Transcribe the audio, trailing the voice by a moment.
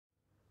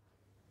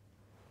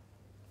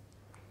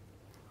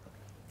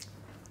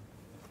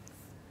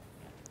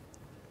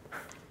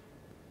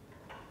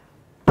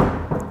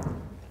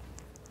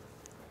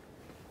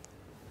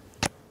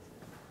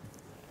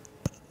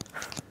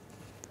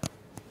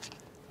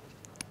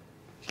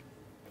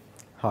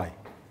Hi,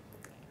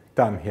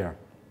 Tam here.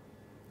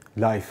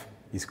 Life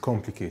is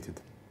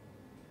complicated.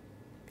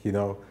 You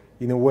know,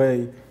 in a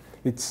way,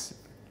 it's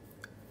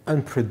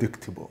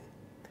unpredictable.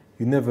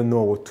 You never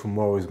know what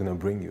tomorrow is going to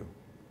bring you,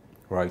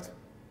 right?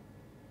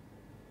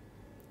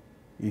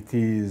 It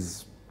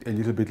is a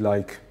little bit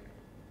like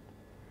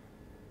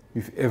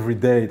with every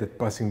day that's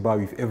passing by,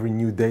 with every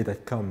new day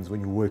that comes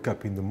when you wake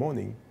up in the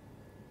morning,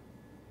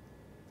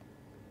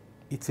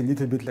 it's a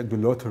little bit like the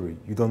lottery.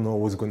 You don't know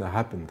what's going to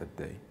happen that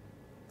day.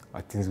 I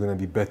think it's going to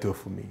be better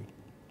for me.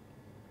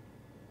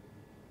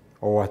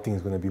 Or I think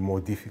it's going to be more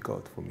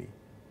difficult for me.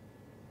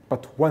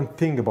 But one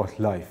thing about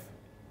life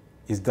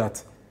is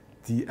that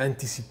the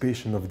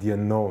anticipation of the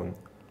unknown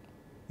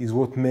is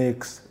what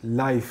makes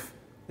life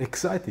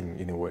exciting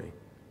in a way.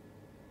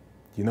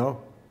 You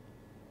know?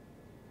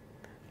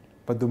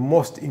 But the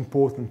most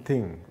important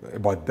thing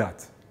about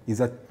that is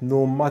that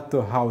no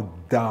matter how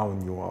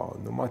down you are,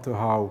 no matter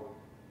how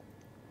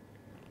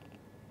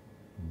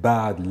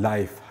bad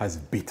life has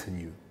beaten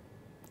you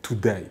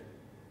today,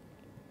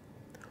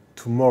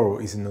 tomorrow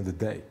is another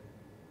day.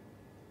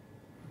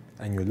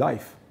 And your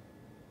life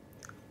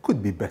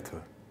could be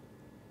better.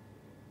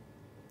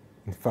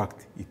 In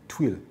fact, it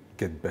will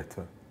get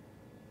better.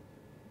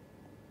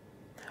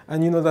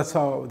 And you know, that's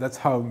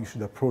how you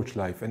should approach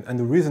life. And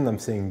the reason I'm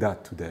saying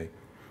that today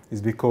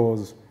is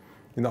because,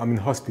 you know, I'm in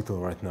hospital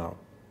right now.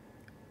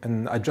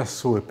 And I just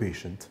saw a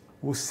patient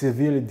who was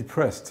severely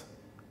depressed.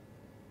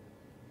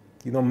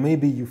 You know,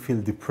 maybe you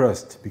feel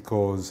depressed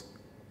because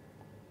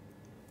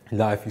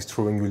life is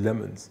throwing you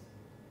lemons.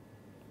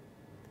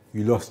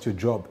 You lost your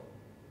job.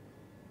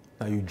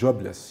 Now you're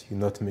jobless. You're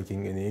not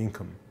making any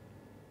income.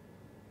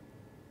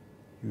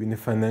 You're in a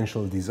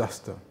financial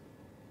disaster.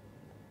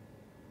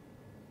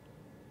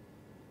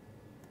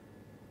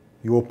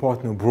 Your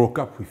partner broke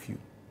up with you.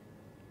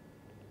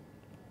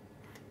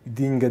 You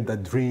didn't get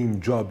that dream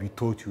job you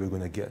thought you were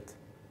going to get.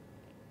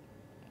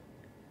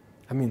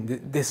 I mean,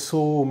 there's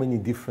so many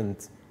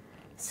different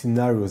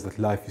scenarios that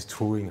life is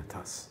throwing at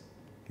us,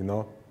 you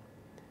know?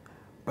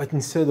 But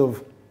instead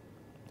of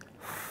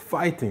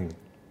fighting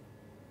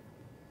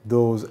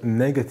those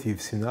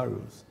negative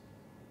scenarios,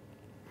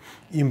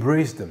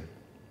 embrace them,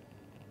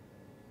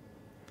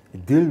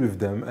 deal with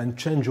them, and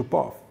change your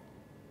path.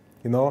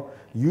 You know,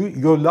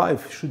 your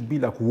life should be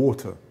like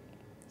water,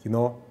 you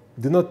know?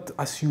 Do not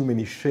assume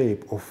any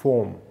shape or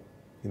form,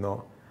 you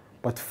know,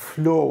 but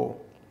flow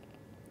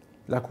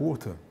like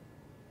water.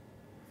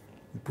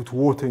 You put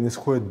water in a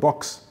squared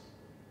box,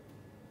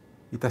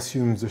 it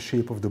assumes the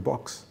shape of the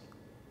box.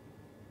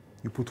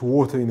 You put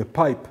water in a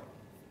pipe,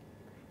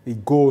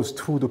 it goes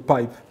through the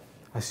pipe,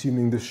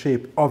 assuming the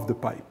shape of the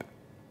pipe.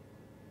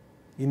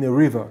 In a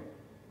river,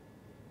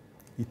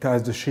 it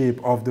has the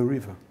shape of the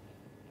river.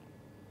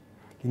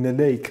 In a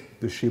lake,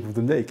 the shape of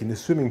the lake. In a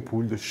swimming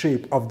pool, the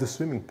shape of the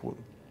swimming pool.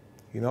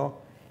 You know,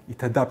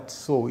 it adapts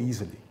so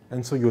easily.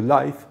 And so your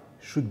life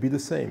should be the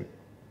same.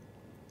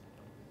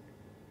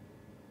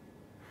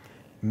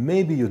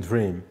 Maybe your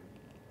dream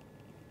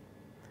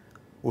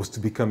was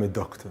to become a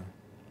doctor.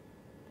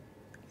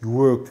 You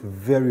worked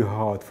very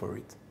hard for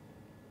it.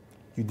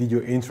 You did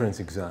your entrance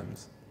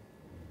exams.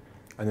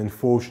 And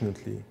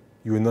unfortunately,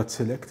 you were not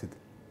selected.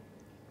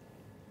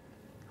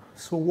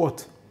 So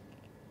what?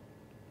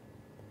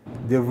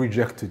 They've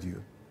rejected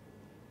you.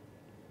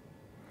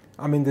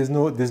 I mean, there's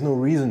no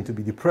reason to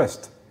be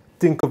depressed.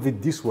 Think of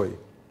it this way.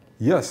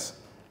 Yes,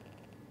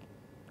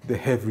 they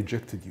have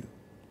rejected you.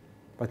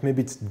 But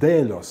maybe it's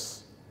their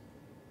loss,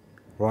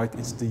 right?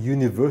 It's the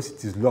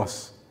university's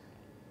loss.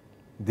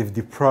 They've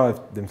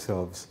deprived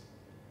themselves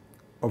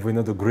of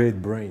another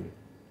great brain.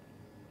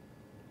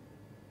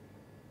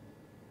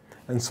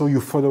 And so you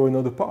follow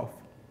another path.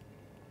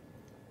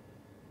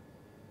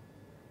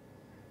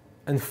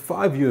 And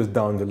 5 years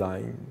down the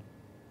line,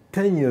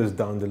 10 years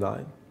down the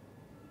line,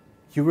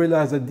 you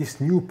realize that this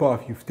new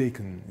path you've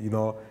taken, you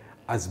know,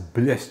 has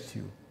blessed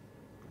you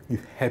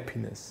with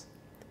happiness,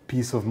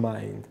 peace of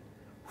mind,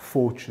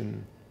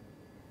 fortune,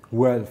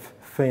 wealth,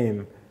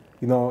 fame,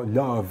 you know,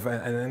 love,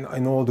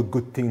 and all the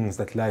good things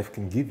that life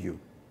can give you.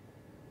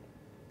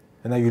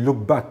 And now you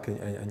look back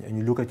and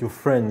you look at your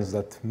friends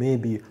that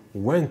maybe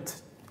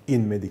went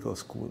in medical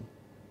school.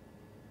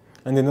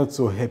 And they're not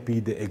so happy,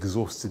 they're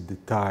exhausted, they're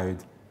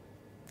tired,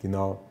 you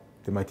know,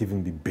 they might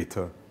even be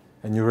bitter.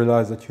 And you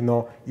realize that, you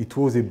know, it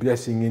was a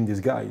blessing in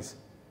disguise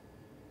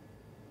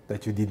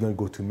that you did not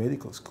go to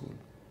medical school.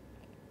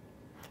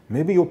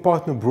 Maybe your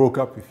partner broke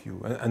up with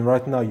you, and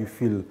right now you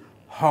feel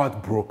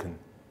heartbroken,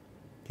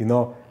 you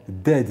know,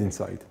 dead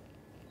inside.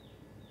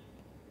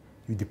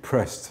 You're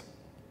depressed.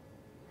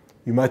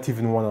 You might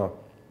even want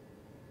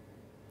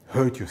to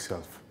hurt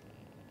yourself.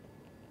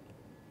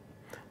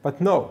 But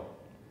no,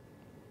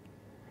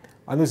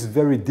 I know it's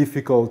very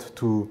difficult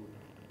to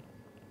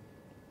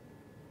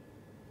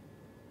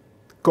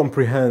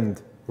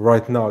comprehend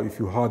right now, if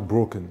you're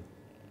heartbroken,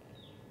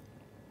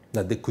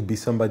 that there could be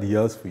somebody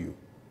else for you.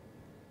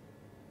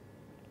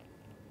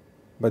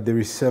 But there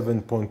is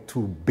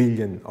 7.2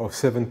 billion or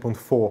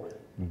 7.4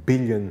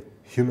 billion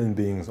human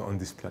beings on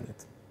this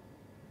planet.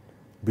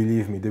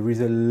 Believe me, there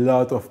is a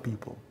lot of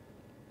people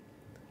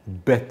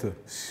better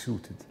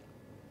suited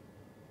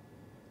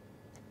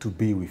to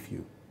be with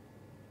you.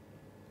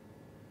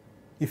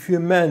 If you're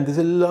a man, there's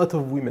a lot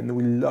of women who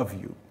will love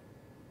you,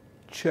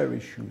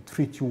 cherish you,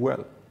 treat you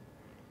well.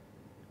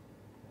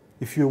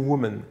 If you're a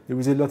woman, there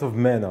is a lot of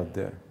men out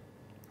there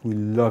who will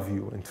love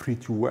you and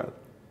treat you well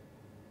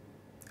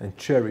and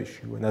cherish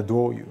you and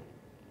adore you.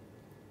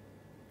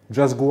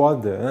 Just go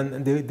out there,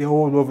 and they're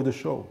all over the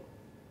show,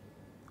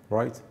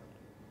 right?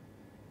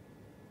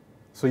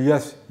 So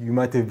yes, you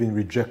might have been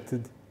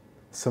rejected.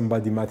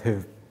 Somebody might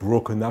have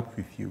broken up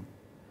with you,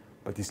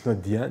 but it's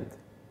not the end.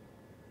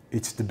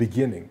 It's the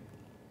beginning.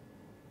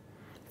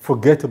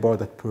 Forget about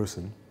that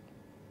person,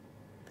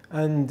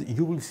 and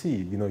you will see,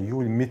 you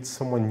will meet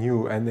someone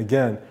new, and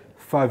again,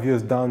 5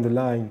 years down the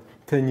line,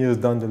 10 years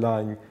down the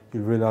line,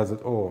 you'll realize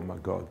that, oh my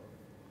God,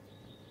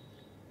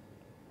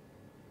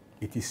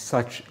 it is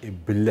such a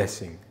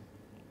blessing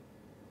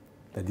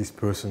that this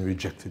person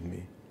rejected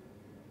me.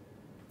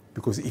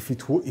 Because if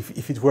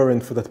it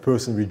weren't for that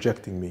person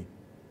rejecting me,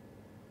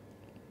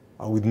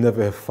 I would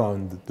never have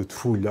found the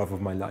true love of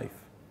my life.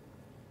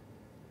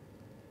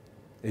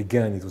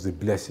 Again, it was a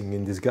blessing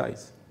in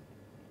disguise.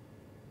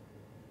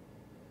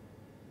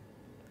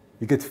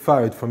 You get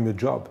fired from your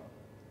job.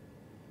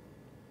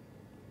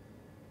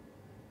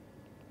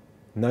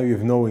 Now you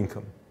have no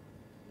income.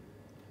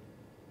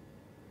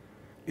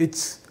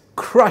 It's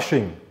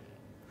crushing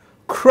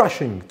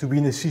to be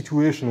in a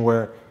situation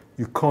where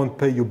you can't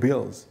pay your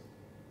bills.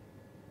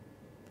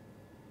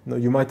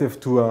 You might have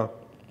to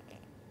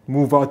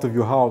move out of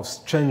your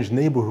house, change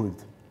neighborhood.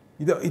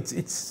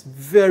 It's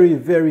very,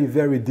 very,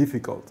 very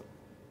difficult.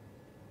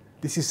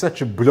 This is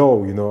such a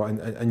blow,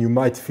 and you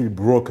might feel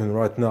broken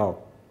right now.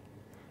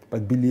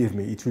 But believe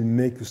me, it will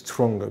make you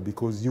stronger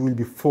because you will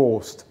be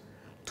forced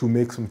to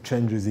make some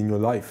changes in your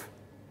life.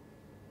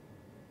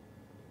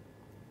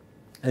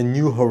 And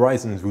new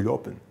horizons will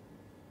open.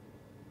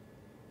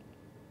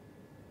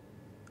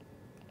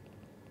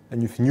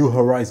 And with new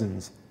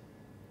horizons,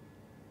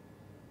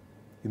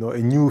 a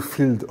new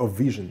field of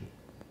vision,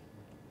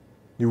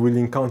 you will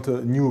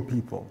encounter new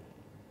people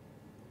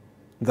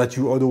that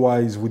you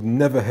otherwise would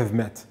never have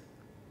met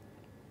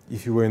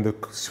if you were in the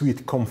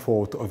sweet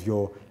comfort of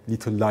your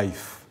little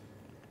life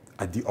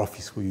at the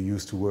office where you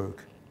used to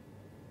work.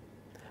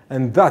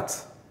 And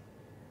that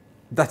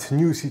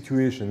new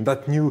situation,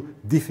 that new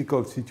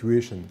difficult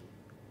situation,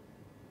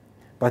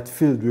 but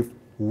filled with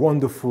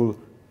wonderful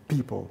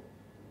people,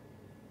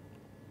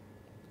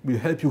 will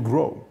help you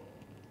grow.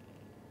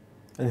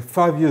 And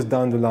 5 years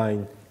down the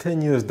line,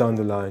 10 years down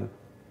the line,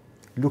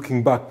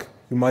 looking back,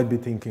 you might be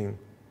thinking,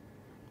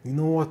 you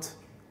know what?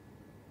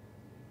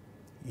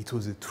 It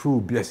was a true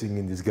blessing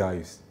in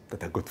disguise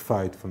that I got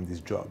fired from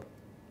this job.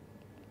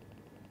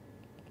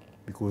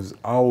 Because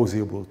I was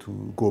able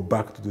to go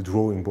back to the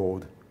drawing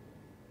board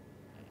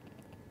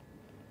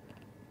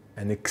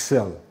and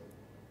excel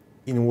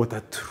in what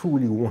I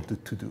truly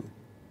wanted to do.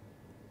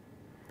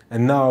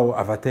 And now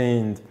I've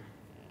attained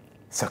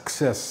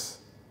success,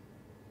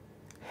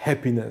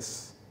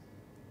 happiness,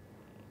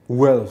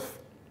 wealth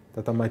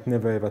that I might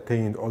never have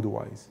attained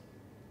otherwise,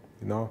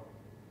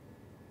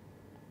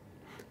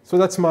 So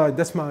that's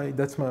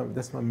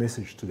my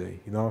message today,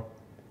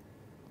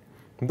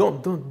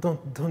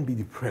 Don't be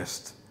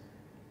depressed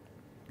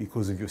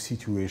because of your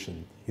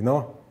situation,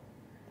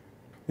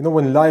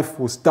 When life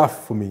was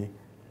tough for me,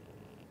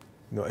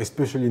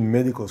 especially in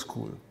medical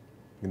school,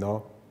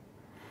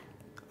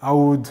 I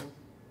would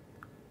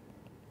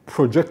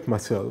project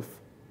myself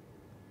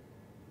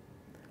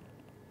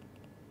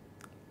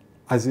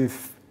as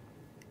if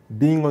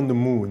being on the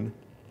moon,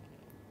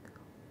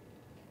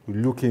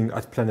 looking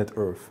at planet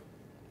Earth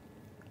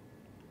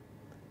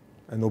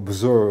and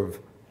observe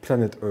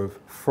planet Earth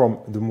from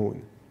the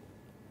moon.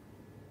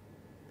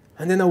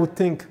 And then I would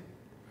think,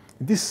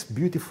 this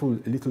beautiful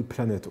little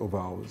planet of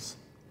ours,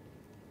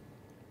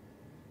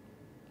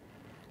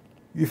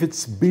 with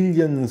its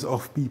billions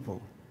of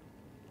people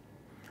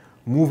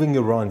moving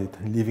around it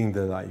and living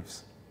their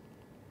lives,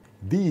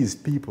 these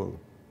people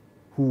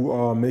who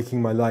are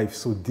making my life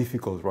so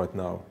difficult right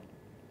now,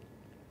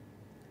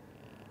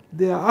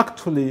 they are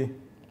actually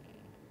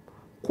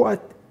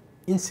quite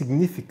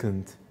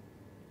insignificant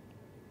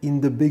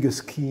in the bigger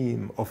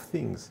scheme of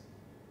things.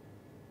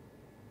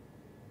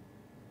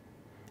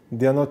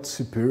 They are not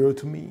superior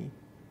to me.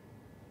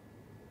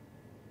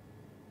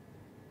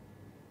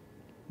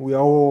 We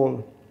are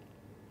all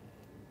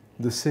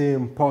the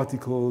same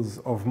particles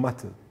of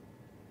matter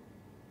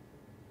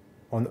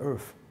on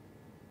Earth.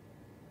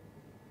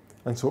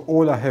 And so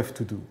all I have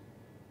to do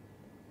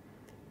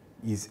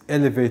is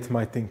elevate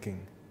my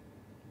thinking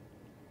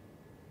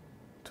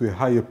to a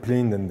higher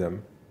plane than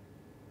them,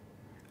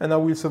 and I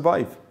will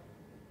survive.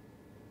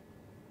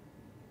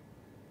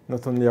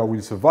 Not only I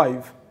will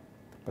survive,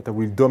 but I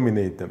will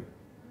dominate them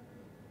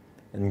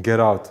and get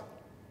out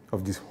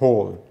of this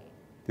hole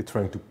they're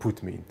trying to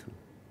put me into.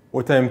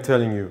 What I am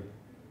telling you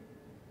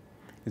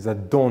is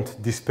that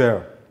don't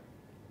despair.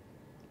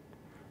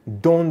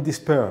 Don't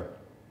despair.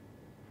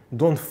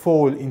 Don't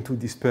fall into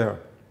despair.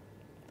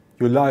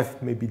 Your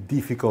life may be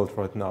difficult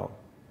right now.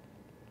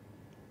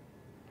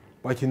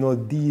 But you know,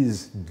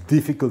 these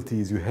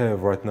difficulties you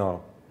have right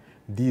now,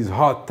 these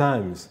hard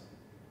times,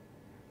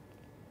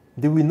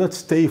 they will not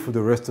stay for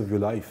the rest of your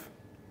life.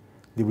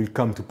 They will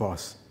come to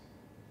pass.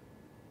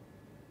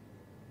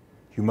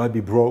 You might be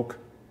broke.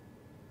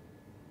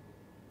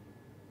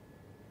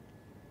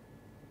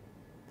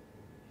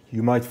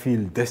 You might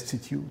feel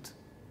destitute,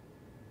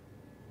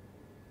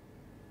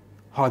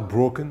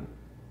 heartbroken.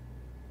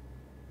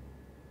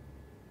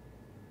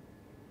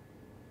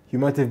 You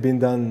might have been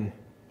done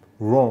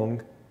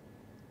wrong,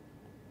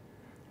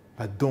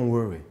 but don't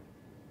worry.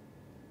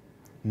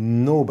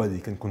 Nobody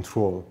can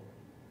control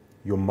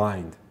your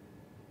mind.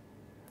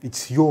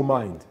 It's your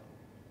mind.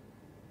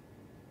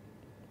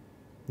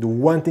 The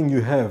one thing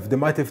you have, they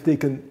might have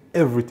taken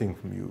everything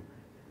from you.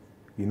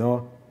 You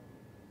know?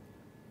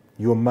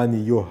 Your money,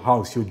 your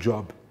house, your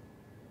job,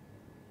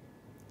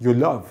 your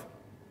love.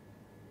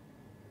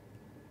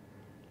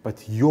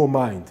 But your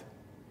mind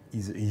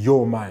is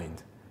your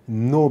mind.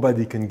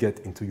 Nobody can get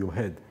into your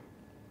head.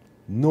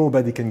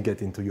 Nobody can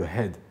get into your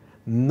head.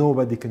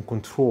 Nobody can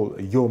control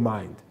your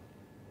mind.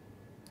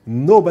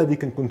 Nobody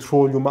can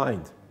control your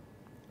mind.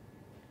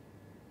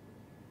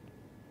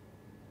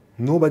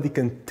 Nobody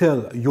can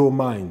tell your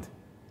mind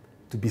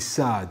to be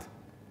sad,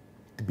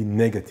 to be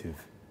negative.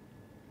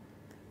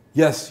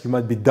 Yes, you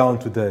might be down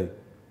today,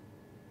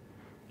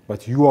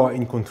 but you are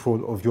in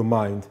control of your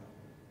mind.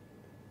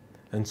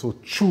 And so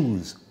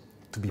choose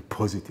to be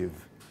positive.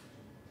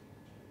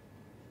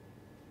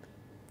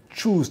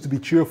 Choose to be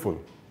cheerful.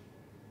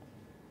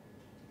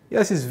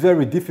 Yes, it's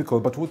very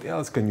difficult, but what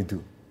else can you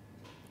do?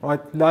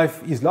 Right?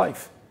 Life is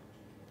life.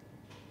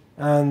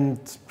 And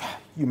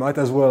you might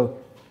as well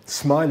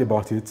smile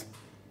about it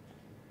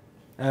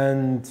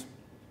and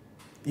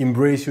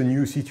embrace your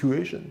new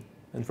situation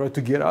and try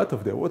to get out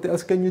of there. What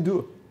else can you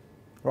do?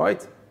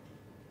 Right?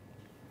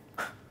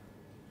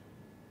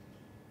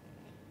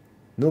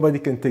 Nobody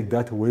can take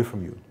that away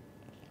from you.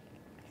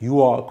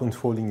 You are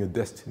controlling your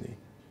destiny.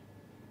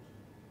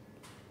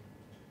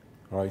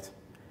 Right?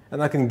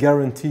 And I can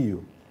guarantee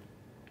you,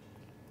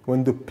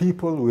 when the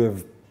people who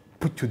have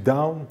put you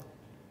down,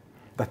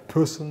 that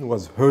person who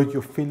has hurt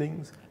your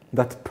feelings,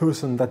 that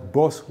person, that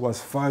boss who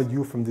has fired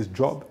you from this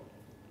job,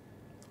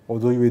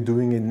 although you were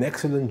doing an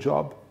excellent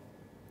job,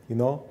 you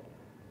know,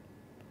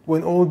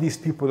 when all these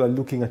people are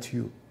looking at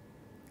you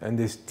and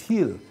they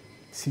still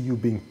see you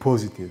being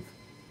positive,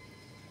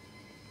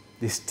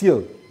 they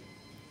still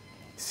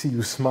see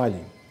you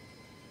smiling,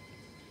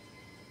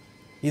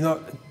 you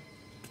know,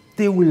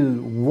 they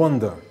will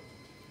wonder,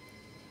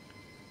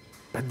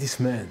 but this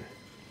man,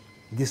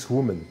 this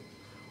woman,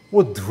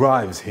 what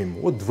drives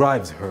him? What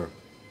drives her?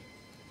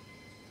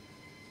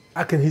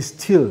 How can he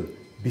still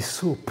be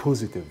so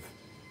positive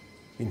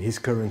in his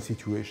current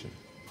situation?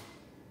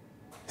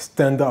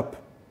 Stand up.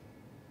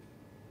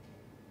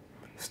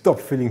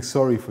 Stop feeling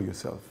sorry for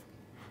yourself.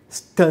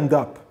 Stand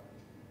up.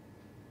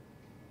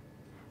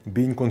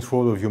 Be in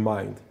control of your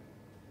mind.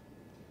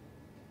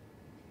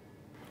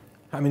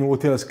 I mean,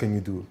 what else can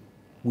you do?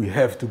 We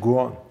have to go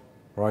on,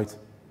 right?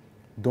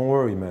 Don't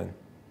worry, man.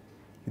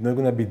 You're not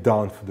going to be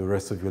down for the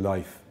rest of your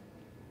life.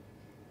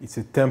 It's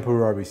a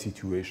temporary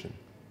situation.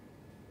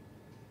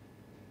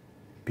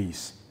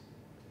 Peace.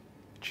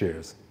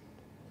 Cheers.